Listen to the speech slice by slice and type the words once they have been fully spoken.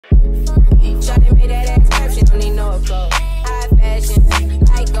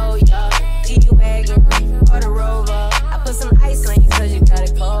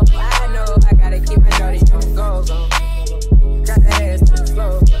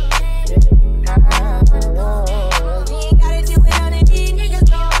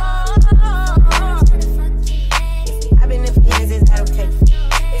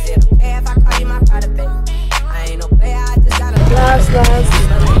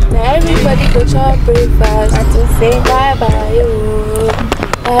go chop breakfast. I to say bye bye you,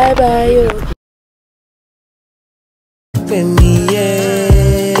 bye bye you. With me,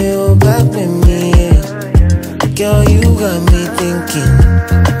 yeah, oh back with me, yeah. Girl, you got me thinking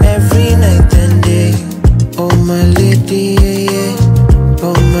every night and day. Oh my lady, yeah, yeah.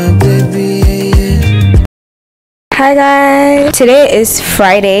 Oh my baby, yeah, yeah. Hi guys, today is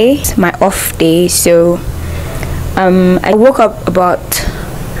Friday. It's my off day, so I woke up about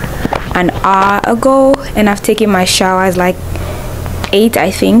an hour ago and I've taken my showers like 8 I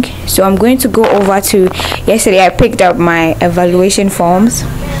think. So I'm going to go over to yesterday I picked up my evaluation forms.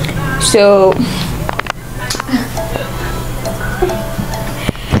 So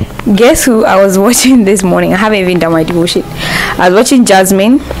guess who I was watching this morning? I haven't even done my devotion. I was watching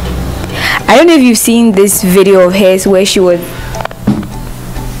Jasmine. I don't know if you've seen this video of hers where she was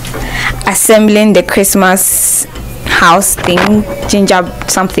assembling the Christmas house thing, ginger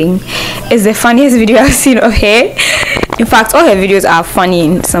something. It's the funniest video I've seen of her. In fact, all her videos are funny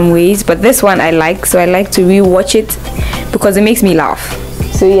in some ways, but this one I like, so I like to rewatch it because it makes me laugh.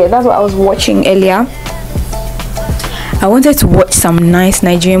 So yeah, that's what I was watching earlier. I wanted to watch some nice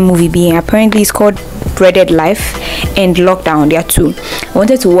Nigerian movie being apparently it's called Breaded Life and Lockdown. There are two. I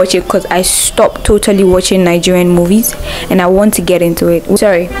wanted to watch it because I stopped totally watching Nigerian movies and I want to get into it.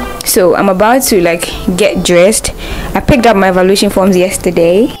 Sorry. So I'm about to like get dressed. I picked up my evaluation forms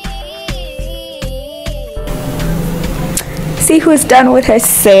yesterday. See who's done with her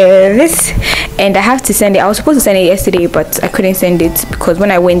service, and I have to send it. I was supposed to send it yesterday, but I couldn't send it because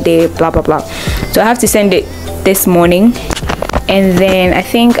when I went there, blah blah blah. So I have to send it this morning, and then I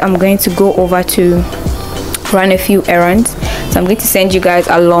think I'm going to go over to run a few errands. So I'm going to send you guys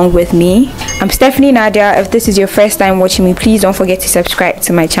along with me. I'm Stephanie Nadia. If this is your first time watching me, please don't forget to subscribe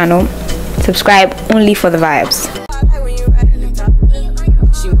to my channel. Subscribe only for the vibes.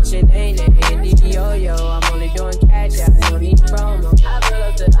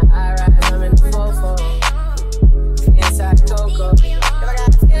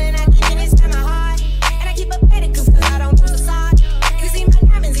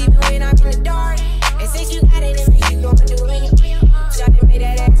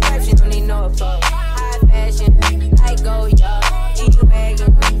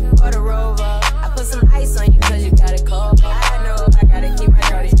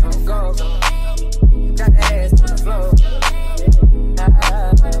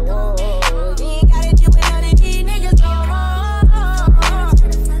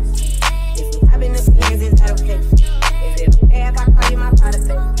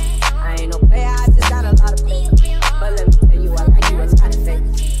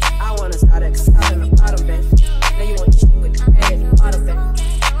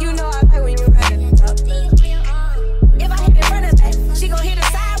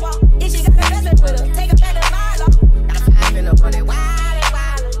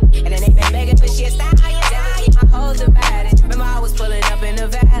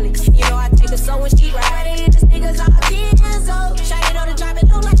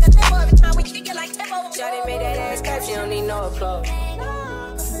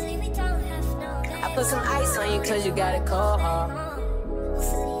 I put some ice on you cause you got a cold heart.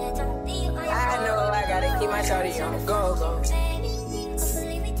 I know I gotta keep my shorty on the go.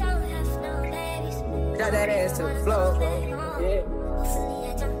 Drop that ass to the floor, yeah.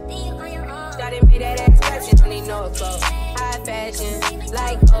 Shawty made that ass clap, she don't need no clothes. High fashion,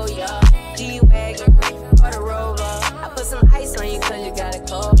 like oh yeah. G-Wagon, for the Rover. I put some ice on you cause you got a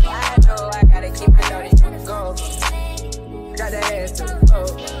cold. I know I gotta keep my shorty on the go. Drop that ass to the floor.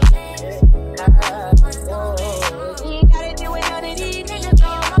 You gotta do it on these niggas.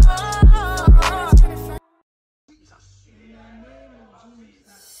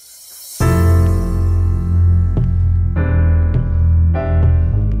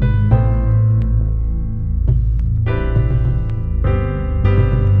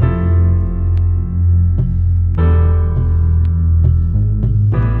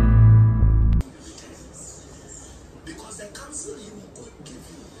 Because the council you will give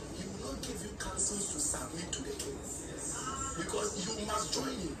you will not give you councils to submit to the king. Because you must join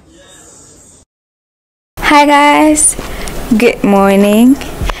him. Hi guys, good morning.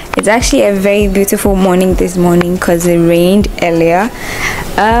 It's actually a very beautiful morning this morning because it rained earlier.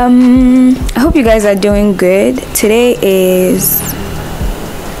 I hope you guys are doing good. Today is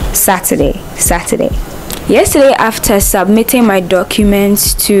Saturday. Yesterday, after submitting my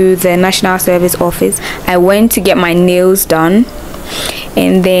documents to the National Service Office, I went to get my nails done,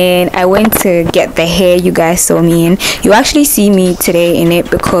 and then I went to get the hair you guys saw me in. You actually see me today in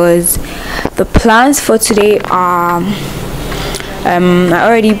it because the plans for today are I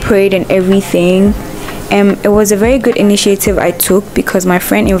already prayed and everything. It was a very good initiative I took because my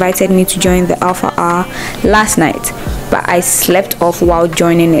friend invited me to join the Alpha Hour last night, but I slept off while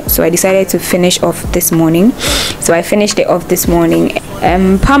joining it, so I decided to finish off this morning. So I finished it off this morning.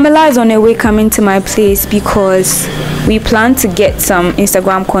 Pamela is on her way coming to my place because we plan to get some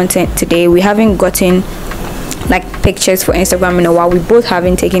Instagram content today. We haven't gotten like pictures for Instagram in a while. We both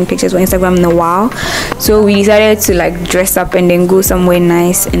haven't taken pictures for Instagram in a while, so we decided to like dress up and then go somewhere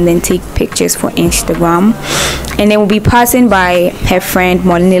nice and then take pictures for Instagram. And then we'll be passing by her friend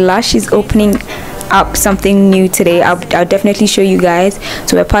Monila. She's opening up something new today. I'll definitely show you guys.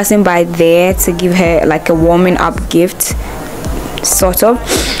 So we're passing by there to give her like a warming up gift, sort of.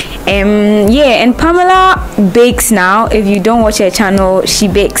 Yeah, and Pamela bakes now. If you don't watch her channel, she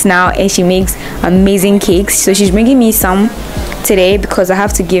bakes now and she makes amazing cakes. So she's bringing me some today because I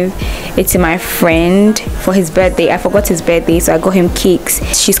have to give it to my friend for his birthday. I forgot his birthday, so I got him cakes.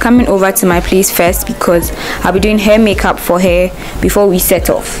 She's coming over to my place first because I'll be doing hair makeup for her before we set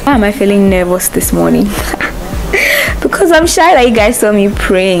off. Why am I feeling nervous this morning? Because I'm shy that you guys saw me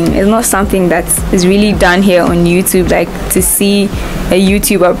praying. It's not something that is really done here on YouTube, like to see a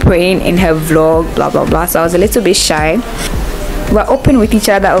YouTuber praying in her vlog, blah blah blah. So I was a little bit shy. We're open with each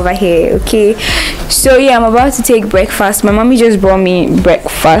other over here, okay? So yeah, I'm about to take breakfast. My mommy just brought me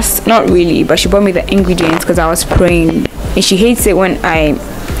breakfast. Not really, but she brought me the ingredients because I was praying, and she hates it when I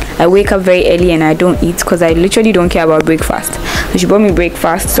wake up very early and I don't eat because I literally don't care about breakfast. So she brought me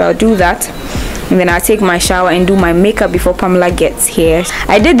breakfast, so I'll do that. And then I'll take my shower and do my makeup before Pamela gets here.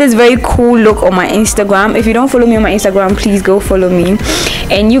 I did this very cool look on my Instagram. If you don't follow me on my Instagram, please go follow me.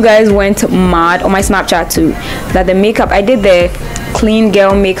 And you guys went mad on my Snapchat too, that the makeup, I did the clean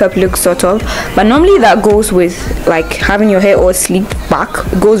girl makeup look sort of, but normally that goes with like having your hair all sleeked back.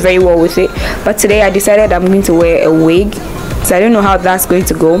 It goes very well with it, but today I decided I'm going to wear a wig, so I don't know how that's going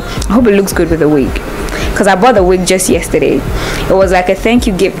to go. I hope it looks good with a wig because I bought the wig just yesterday. It was like a thank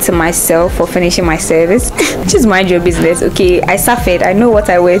you gift to myself for finishing my service. Just mind your business, okay? I suffered. I know what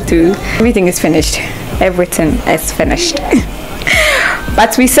I went through. Everything is finished. Everything is finished.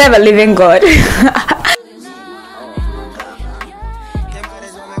 But we serve a living God.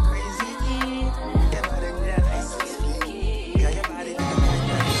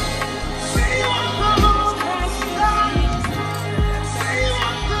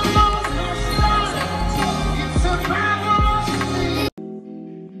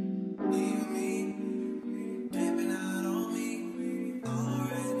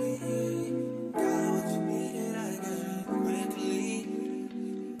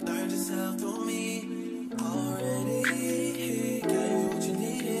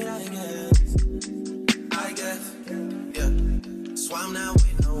 I'm not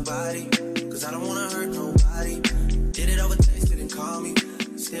with nobody, cause I don't wanna hurt nobody. Did it over text, didn't call me.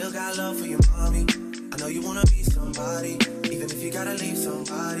 Still got love for your mommy. I know you wanna be somebody, even if you gotta leave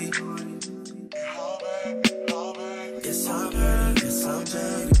somebody. Yes, I'm hurt, yes, I'm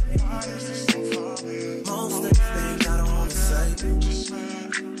jaded. Most of the things I don't wanna say.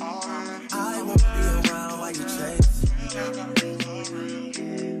 I won't be around while you chase.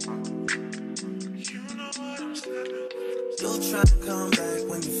 You'll try to come back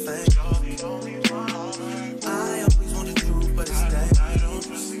when you faint. I always want the truth, but it's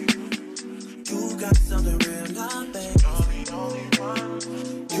dangerous. You got something real, not bad.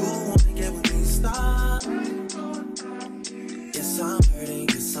 You wanna get with me, stop. Yes, I'm hurting,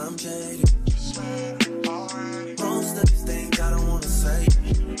 yes, I'm jaded. Most of these things I don't wanna say.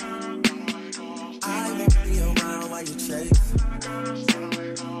 I won't be around while you chase.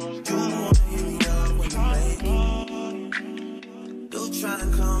 You wanna hear me up when you make it. You'll try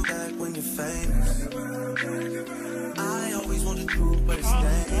and come back when you're famous. I always want the truth, but it's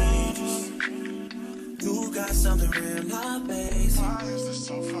dangerous. You got something real, not basic.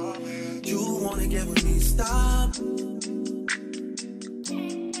 You wanna get with me, stop.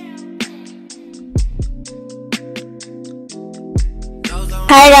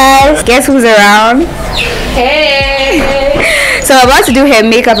 Hi guys, guess who's around? Hey! So I'm about to do hair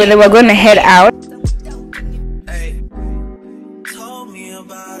makeup and then we're gonna head out. Hey, told me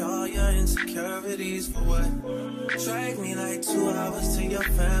about all your insecurities for what? Drag me like 2 hours to your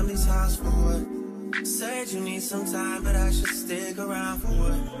family's house for what? Said you need some time, but I should stick around for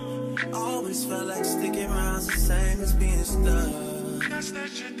what? Always felt like sticking around's the same as being stuck. That's that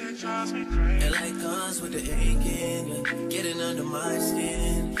shit that drives me crazy. And like guns with the aching, you're getting under my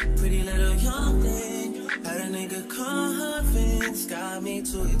skin. Pretty little young thing, had a nigga convinced, got me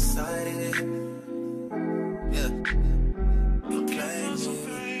too excited. Yeah, you play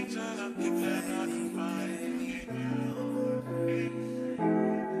me.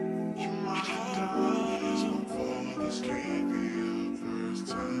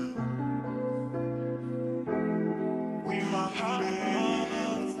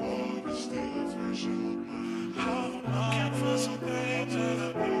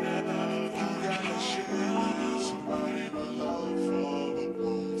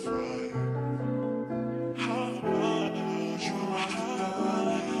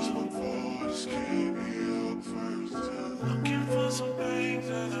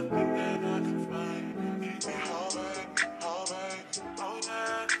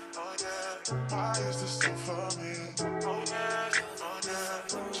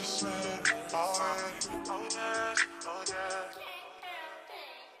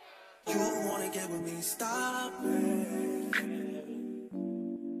 You wanna get with me, stop it.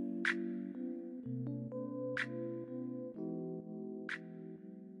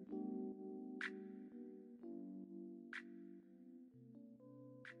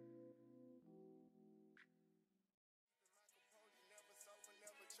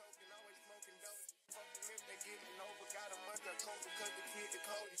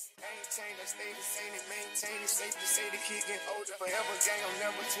 Ain't changed, I stay the same and maintain it. Safe to say the kid getting older. Forever gang, I'm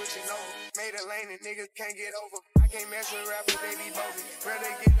never switching over. Made a lane and niggas can't get over. I can't mess with rappers, they be bogus.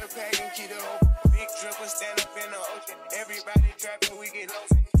 Rather get a pack and keep it open. Big dripper, stand up in the ocean. Everybody trapping, we get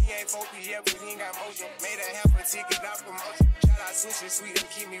lost. He ain't 4P yet, but he ain't got motion. Made a half a ticket out promotion. Shout out Sushi Sweet and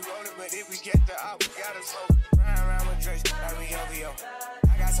keep me rolling. But if we get the out, we gotta smoke. Ride around with Drake, like we OVO.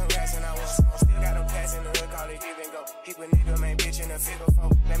 I got some rats and I want some more. Still got them pass in the hood, call it give and go. Keep a nigga, man, bitch in a figure four.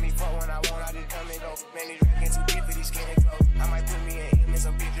 Let me fuck when I want, I just come and go. Man, these rats get too deep for these skinny clothes. I might put me in him in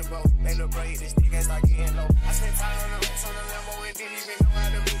some picture boat. Make the braid, this nigga start getting low. I spent time on the roots on the Lambo and didn't even know how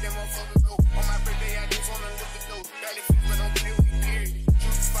to meet them motherfuckers go. On my birthday, I just wanna look the dope. Barely fit, but don't play with me, period. You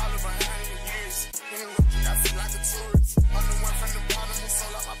just follow behind in years. In the road, I feel like a tourist. I'm the one from the bottom who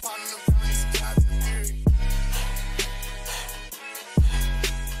sold out my partner, the promise, God, the period.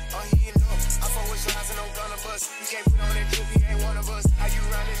 Oh, he ain't know. I fuck with shots and I'm gonna bust. He can't put on that trip, he ain't one of us. How you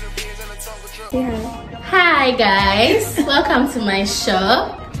running the beers in a Tonka truck? Hi guys, welcome to my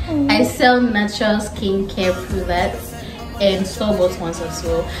shop. I sell natural skincare products and store-bought ones as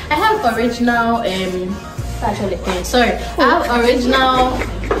well. I have original I have original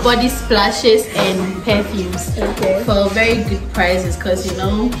body splashes and perfumes for very good prices, because you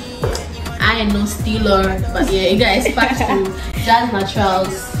know I ain't no stealer, but yeah, you guys back to Jazz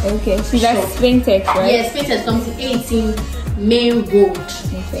Naturals. Okay, so that's Spintex, right? Yes, Spintex comes to 18 Main Road.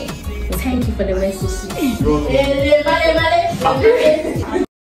 Okay. Thank you for the message.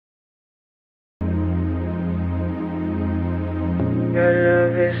 Your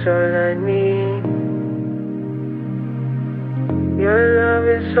love is all I need. Your love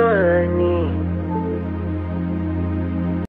is all I need.